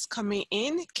that is coming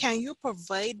in, can you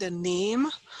provide the name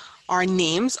or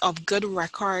names of good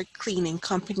record cleaning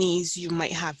companies you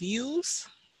might have used?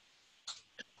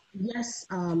 Yes,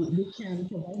 we can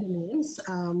provide the names.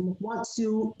 Once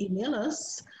you email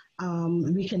us,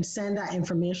 we can send that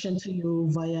information to you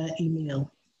via email.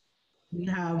 We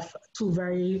have two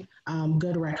very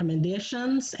good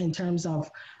recommendations in terms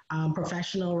of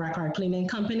professional record cleaning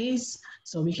companies,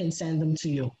 so we can send them to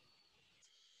you.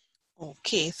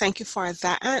 Okay, thank you for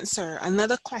that answer.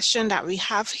 Another question that we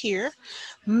have here,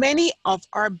 many of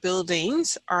our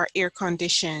buildings are air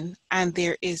conditioned and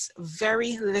there is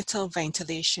very little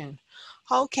ventilation.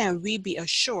 how can we be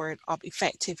assured of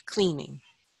effective cleaning?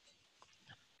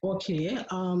 Okay.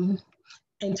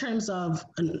 In terms of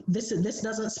this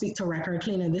doesn't speak to record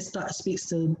cleaning. This speaks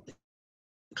to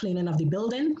cleaning of the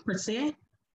building per se.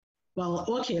 Well,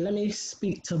 okay, let me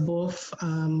speak to both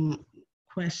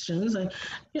questions.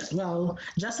 Yes, well,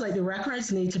 just like the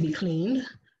records need to be cleaned,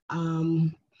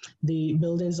 the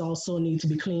buildings also need to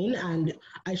be cleaned. And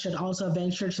I should also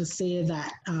venture to say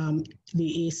that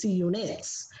the AC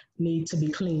units need to be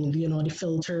cleaned, you know, the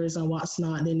filters and what's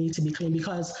not, they need to be cleaned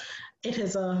because it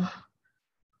is a,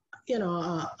 you know,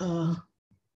 a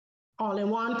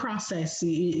all-in-one process.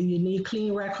 You need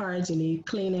clean records, you need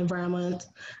clean environment,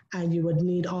 and you would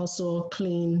need also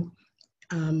clean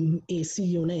AC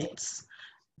units.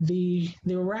 The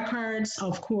records,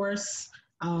 of course,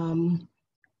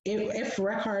 if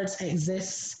records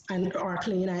exist and are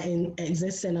clean and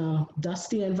exist in a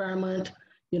dusty environment,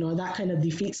 you know, that kind of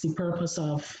defeats the purpose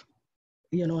of,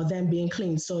 you know, them being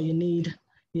clean. So you need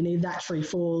that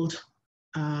threefold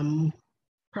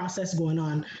process going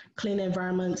on: clean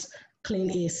environments,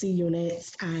 clean AC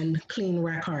units, and clean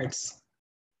records.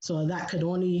 So that could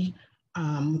only,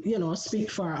 you know,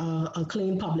 speak for a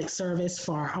clean public service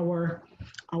for our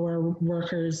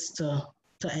workers to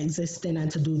exist in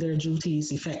and to do their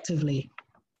duties effectively.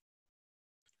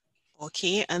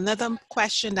 Okay, another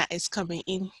question that is coming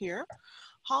in here.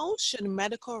 How should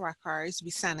medical records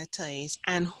be sanitized,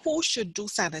 and who should do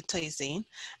sanitizing,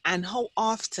 and how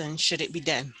often should it be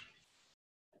done?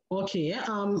 Okay,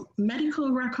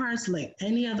 medical records, like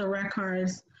any other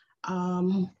records,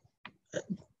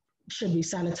 should be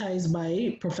sanitized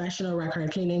by professional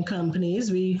record cleaning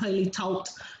companies. We highly tout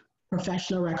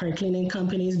professional record cleaning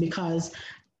companies because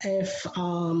if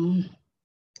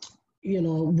you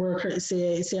know, workers,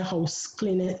 say house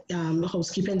cleaning,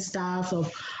 housekeeping staff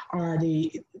or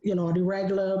the, you know, the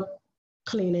regular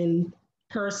cleaning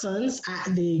persons at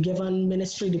the given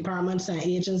ministry, departments, and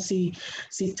agency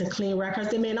seek to clean records,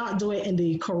 they may not do it in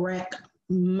the correct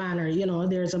manner. You know,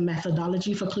 there's a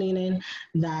methodology for cleaning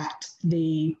that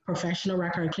the professional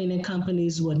record cleaning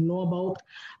companies would know about.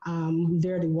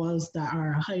 They're the ones that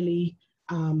are highly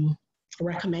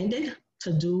recommended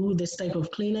to do this type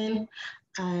of cleaning.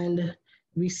 And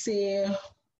we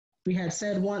had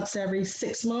said once every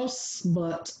 6 months,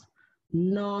 but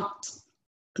not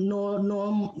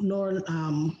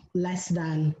less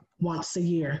than once a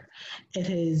year. It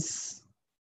is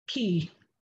key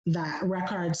that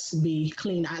records be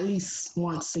cleaned at least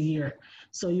once a year,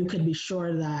 so you could be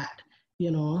sure that,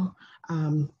 you know,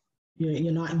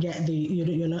 you don't get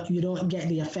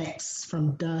the effects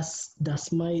from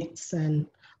dust mites and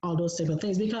all those type of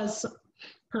things, because some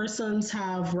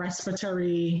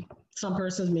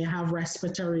persons may have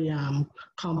respiratory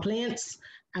complaints,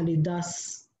 and the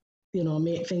dust, you know,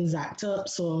 make things act up.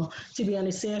 So to be on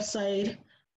the safe side,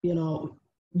 you know,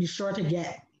 be sure to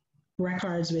get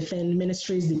records within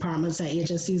ministries, departments, and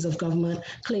agencies of government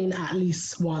clean at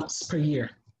least once per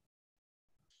year.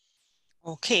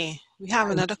 Okay, we have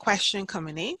another question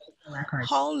coming in.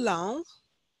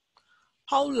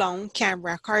 How long can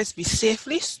records be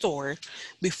safely stored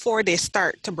before they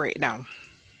start to break down?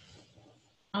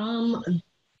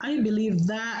 I believe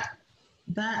that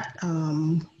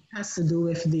has to do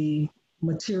with the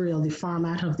material, the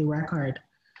format of the record.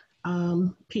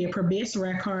 Paper-based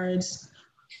records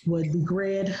would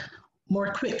degrade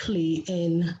more quickly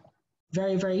in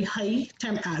very high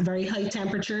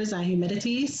temperatures and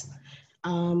humidities.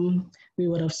 We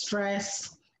would have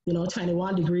stress, you know,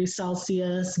 21 degrees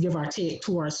Celsius, give or take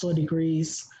 2 or so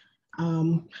degrees.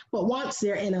 But once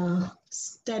they're in a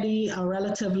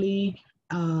relatively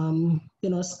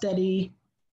steady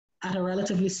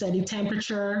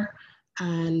temperature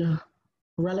and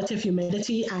relative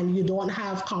humidity, and you don't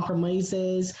have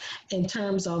compromises in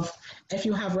terms of if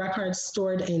you have records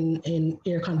stored in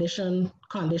air conditioned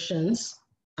conditions,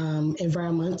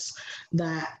 environments,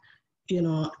 that, you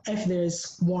know, if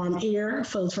there's warm air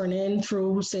filtering in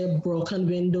through, say, broken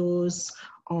windows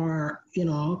or, you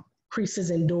know, creases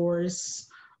in doors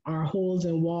or holes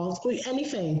in walls, or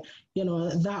anything, you know,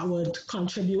 that would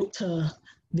contribute to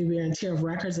the wear and tear of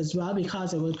records as well,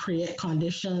 because it would create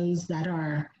conditions that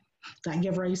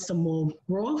give rise to mold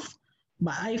growth.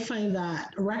 But I find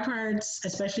that records,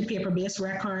 especially paper-based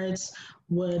records,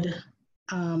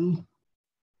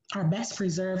 are best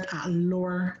preserved at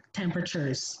lower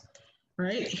temperatures.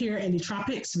 Right here in the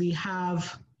tropics, we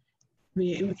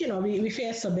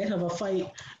face a bit of a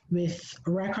fight with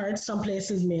records. Some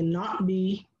places may not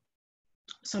be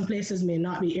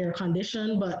air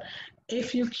conditioned, but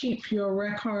if you keep your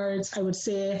records, I would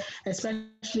say,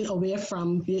 especially away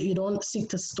from, you don't seek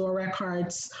to store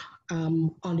records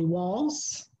on the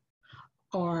walls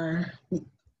or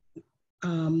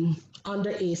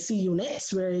under AC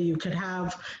units where you could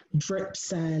have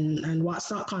drips and what's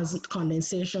not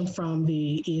condensation from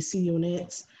the AC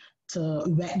units to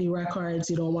wet the records.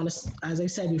 You don't want to, as I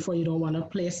said before, you don't want to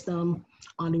place them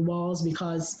on the walls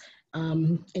because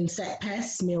insect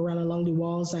pests may run along the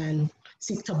walls and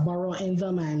seek to burrow in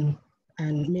them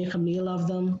and make a meal of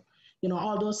them. You know,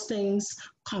 all those things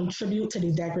contribute to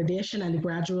the degradation and the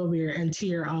gradual wear and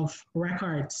tear of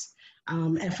records.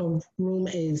 If a room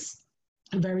is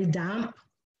very damp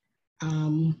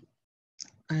and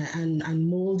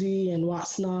moldy and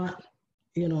what's not,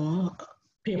 you know,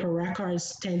 paper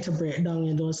records tend to break down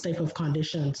in those type of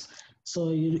conditions.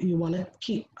 So you want to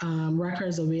keep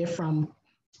records away from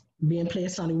being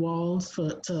placed on the walls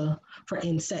for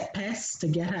insect pests to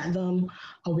get at them,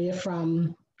 away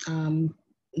from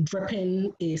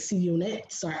dripping AC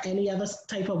units or any other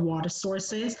type of water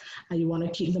sources, and you want to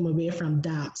keep them away from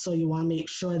damp. So you want to make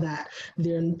sure that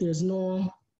there's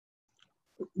no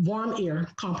warm air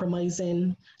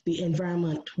compromising the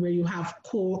environment where you have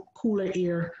cooler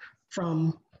air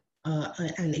from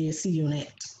an AC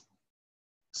unit.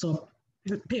 So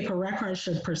paper records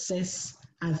should persist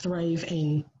and thrive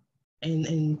in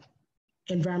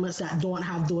environments that don't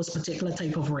have those particular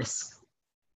type of risks.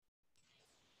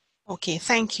 Okay,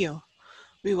 thank you.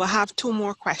 We will have 2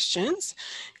 more questions.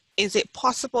 Is it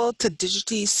possible to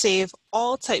digitally save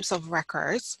all types of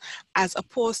records as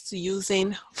opposed to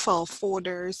using file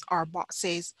folders or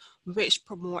boxes which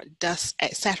promote dust,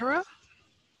 etc.?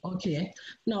 Okay.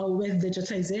 Now with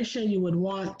digitization, you would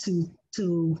want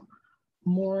to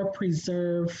more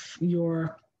preserve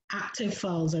your active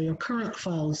files or your current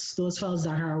files, those files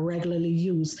that are regularly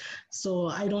used. So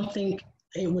I don't think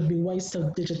it would be wise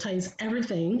to digitize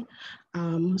everything.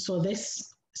 So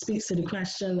this speaks to the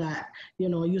question that, you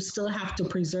know, you still have to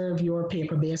preserve your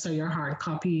paper-based or your hard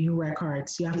copy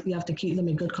records. You have to keep them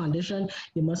in good condition.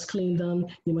 You must clean them.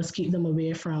 You must keep them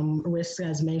away from risks,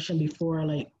 as mentioned before,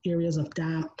 like areas of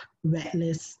damp,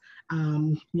 wetness,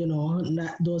 you know,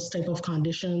 those type of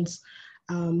conditions.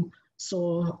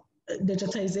 So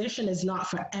digitization is not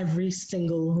for every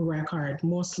single record,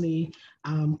 mostly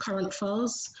current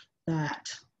files that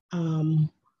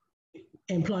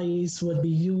employees would be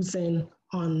using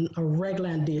on a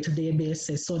regular and day-to-day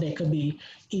basis so they could be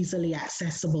easily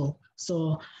accessible.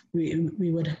 So we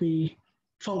would be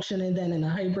functioning then in a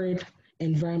hybrid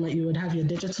environment. You would have your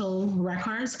digital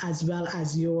records as well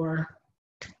as your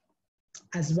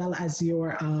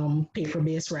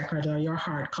paper-based record or your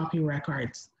hard copy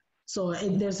records. So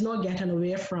there's no getting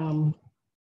away from,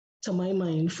 to my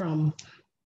mind, from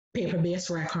paper-based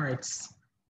records.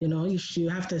 You know, you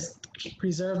have to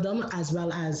preserve them as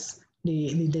well as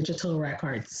the digital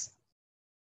records.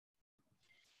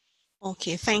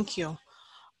 Okay, thank you.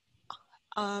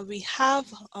 We have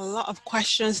a lot of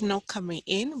questions now coming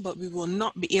in, but we will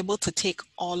not be able to take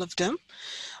all of them.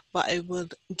 But I will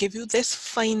give you this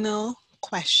final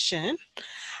question.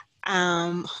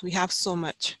 We have so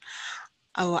much.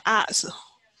 I will ask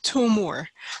 2 more.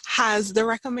 Has the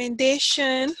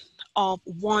recommendation of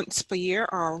once per year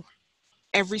or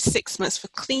every 6 months for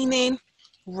cleaning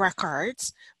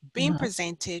records been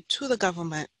presented to the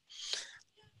government?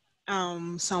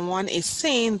 Someone is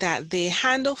saying that they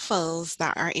handle files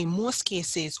that are in most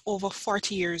cases over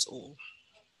 40 years old.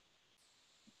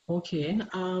 Okay.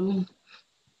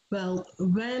 Well,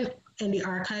 when in the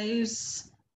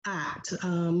Archives Act,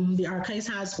 the Archives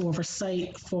has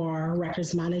oversight for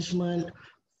records management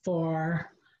for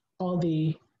all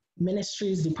the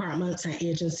ministries, departments, and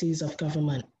agencies of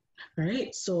government,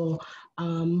 right? So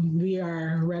we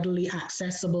are readily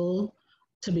accessible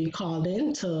to be called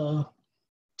in to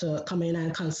come in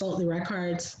and consult the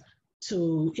records,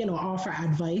 to, you know, offer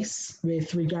advice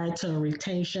with regard to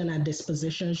retention and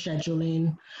disposition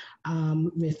scheduling,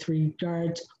 with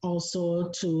regard also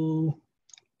to,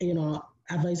 you know,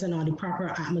 advising on the proper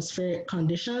atmospheric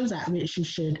conditions at which you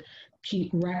should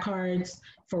keep records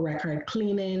for record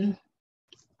cleaning,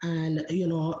 and, you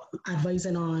know,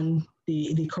 advising on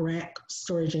the correct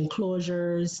storage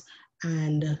enclosures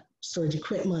and storage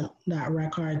equipment that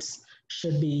records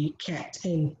should be kept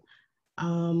in.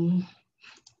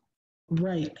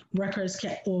 Right, records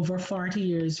kept over 40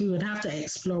 years, you would have to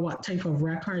explore what type of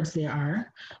records they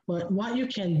are. But what you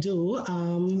can do,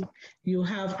 you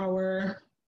have our,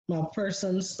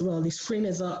 the screen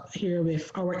is up here with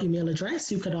our email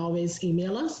address. You could always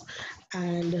email us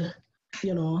and,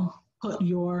 you know, put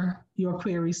your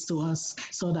queries to us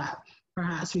so that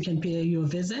perhaps we can pay you a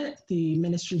visit, the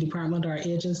ministry, department, or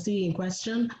agency in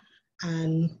question,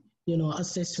 and, you know,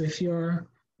 assist with your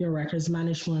records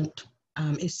management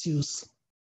issues.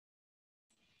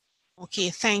 Okay,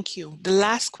 thank you. The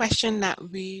last question that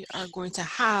we are going to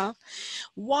have,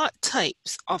 what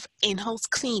types of in-house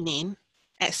cleaning,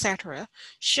 etc.,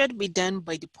 should be done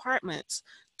by departments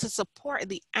to support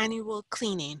the annual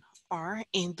cleaning, or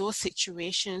in those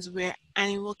situations where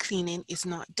annual cleaning is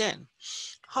not done?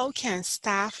 How can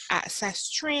staff access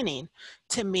training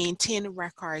to maintain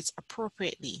records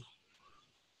appropriately?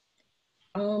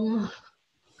 Well,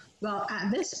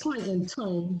 at this point in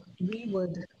time, we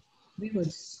would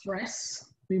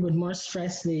more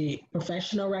stress the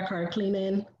professional record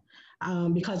cleaning,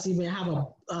 because if we have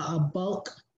a bulk,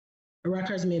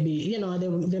 records may be,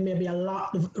 there may be a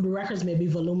lot, the records may be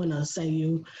voluminous, and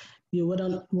you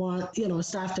wouldn't want,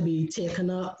 staff to be taken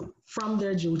up from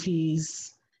their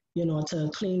duties, to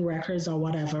clean records or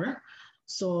whatever.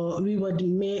 So we would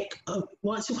make,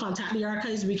 once you contact the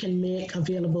archives, we can make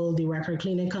available the record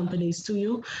cleaning companies to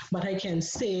you. But I can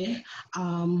say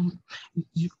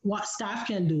what staff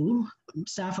can do,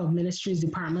 staff of ministries,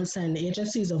 departments, and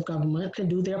agencies of government can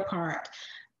do their part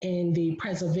in the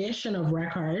preservation of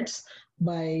records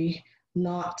by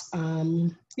not,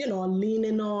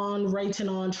 leaning on, writing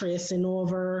on, tracing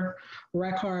over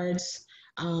records.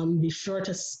 Be sure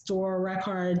to store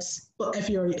records. But if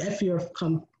you're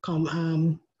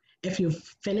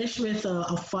finished with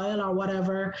a file or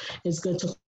whatever, it's good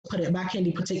to put it back in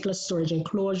the particular storage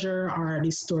enclosure or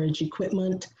the storage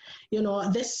equipment.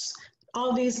 All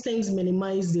these things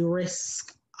minimize the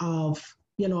risk of,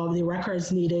 the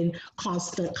records needing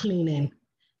constant cleaning.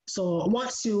 So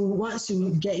once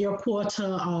you get your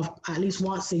quota of at least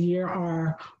once a year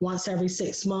or once every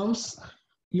 6 months,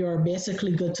 you're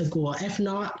basically good to go. If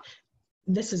not,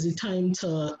 this is the time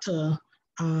to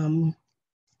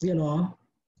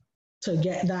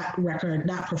get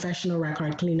that professional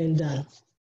record cleaning done.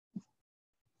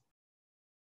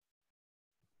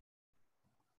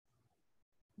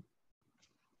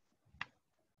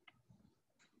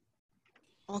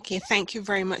 Okay, thank you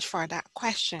very much for that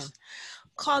question.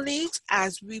 Colleagues,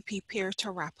 as we prepare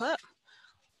to wrap up,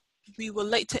 we would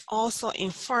like to also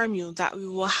inform you that we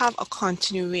will have a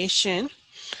continuation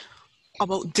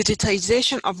about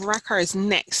digitization of records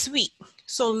next week.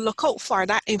 So look out for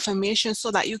that information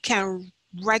so that you can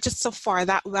register for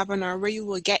that webinar where you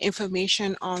will get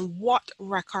information on what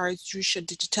records you should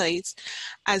digitize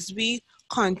as we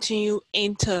continue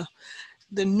into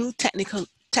the new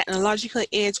technological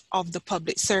age of the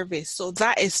public service. So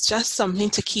that is just something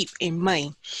to keep in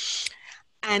mind.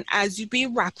 And as we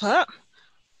wrap up,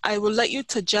 I would like you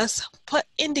to just put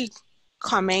in the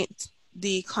comment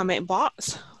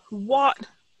box what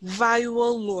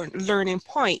valuable learning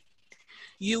point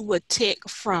you would take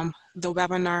from the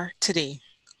webinar today.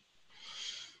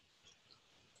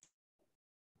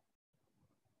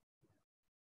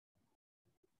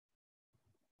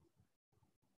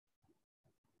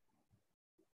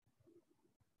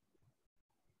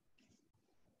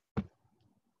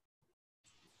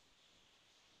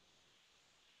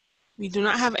 We do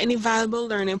not have any valuable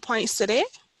learning points today.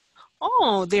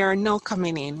 Oh, there are no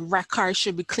coming in. Records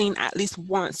should be cleaned at least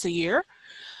once a year.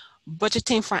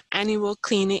 Budgeting for annual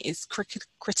cleaning is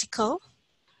critical.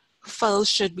 Files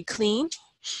should be cleaned.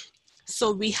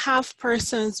 So we have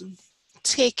persons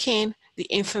taking the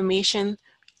information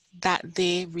that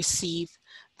they received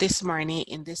this morning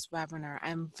in this webinar.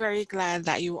 I'm very glad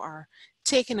that you are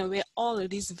taking away all of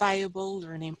these valuable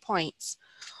learning points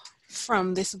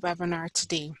from this webinar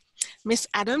today. Ms.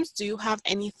 Adams, do you have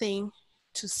anything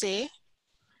to say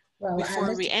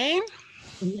before we end?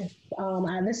 Yes,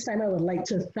 at this time I would like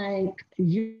to thank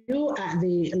you at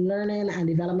the Learning and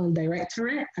Development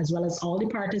Directorate, as well as all the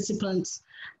participants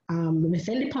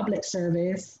within the public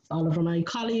service, all of my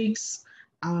colleagues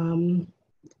within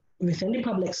the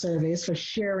public service for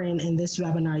sharing in this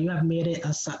webinar. You have made it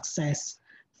a success.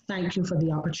 Thank you for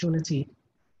the opportunity.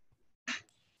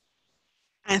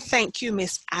 And thank you,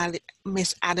 Ms.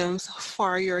 Adams,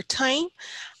 for your time,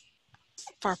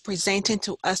 for presenting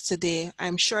to us today.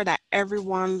 I'm sure that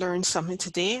everyone learned something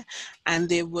today and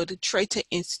they would try to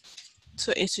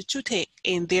institute it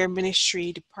in their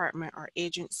ministry, department, or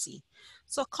agency.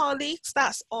 So colleagues,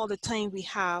 that's all the time we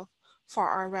have for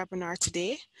our webinar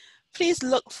today. Please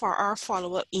look for our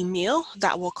follow-up email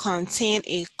that will contain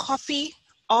a copy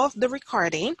of the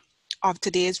recording of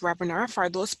today's webinar for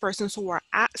those persons who are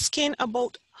asking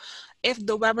about if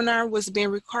the webinar was being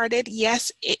recorded.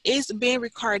 Yes, it is being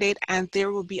recorded and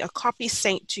there will be a copy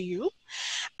sent to you.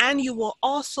 And you will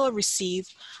also receive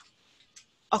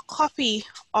a copy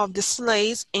of the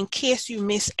slides in case you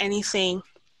miss anything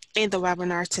in the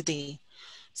webinar today.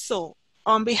 So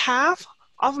on behalf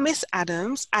of Ms.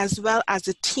 Adams, as well as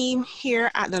the team here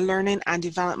at the Learning and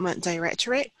Development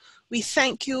Directorate, we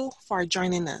thank you for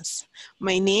joining us.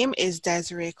 My name is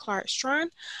Desiree Clark-Strachan.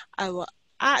 I will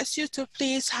ask you to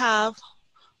please have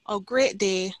a great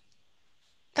day.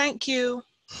 Thank you.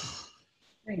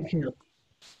 Thank you.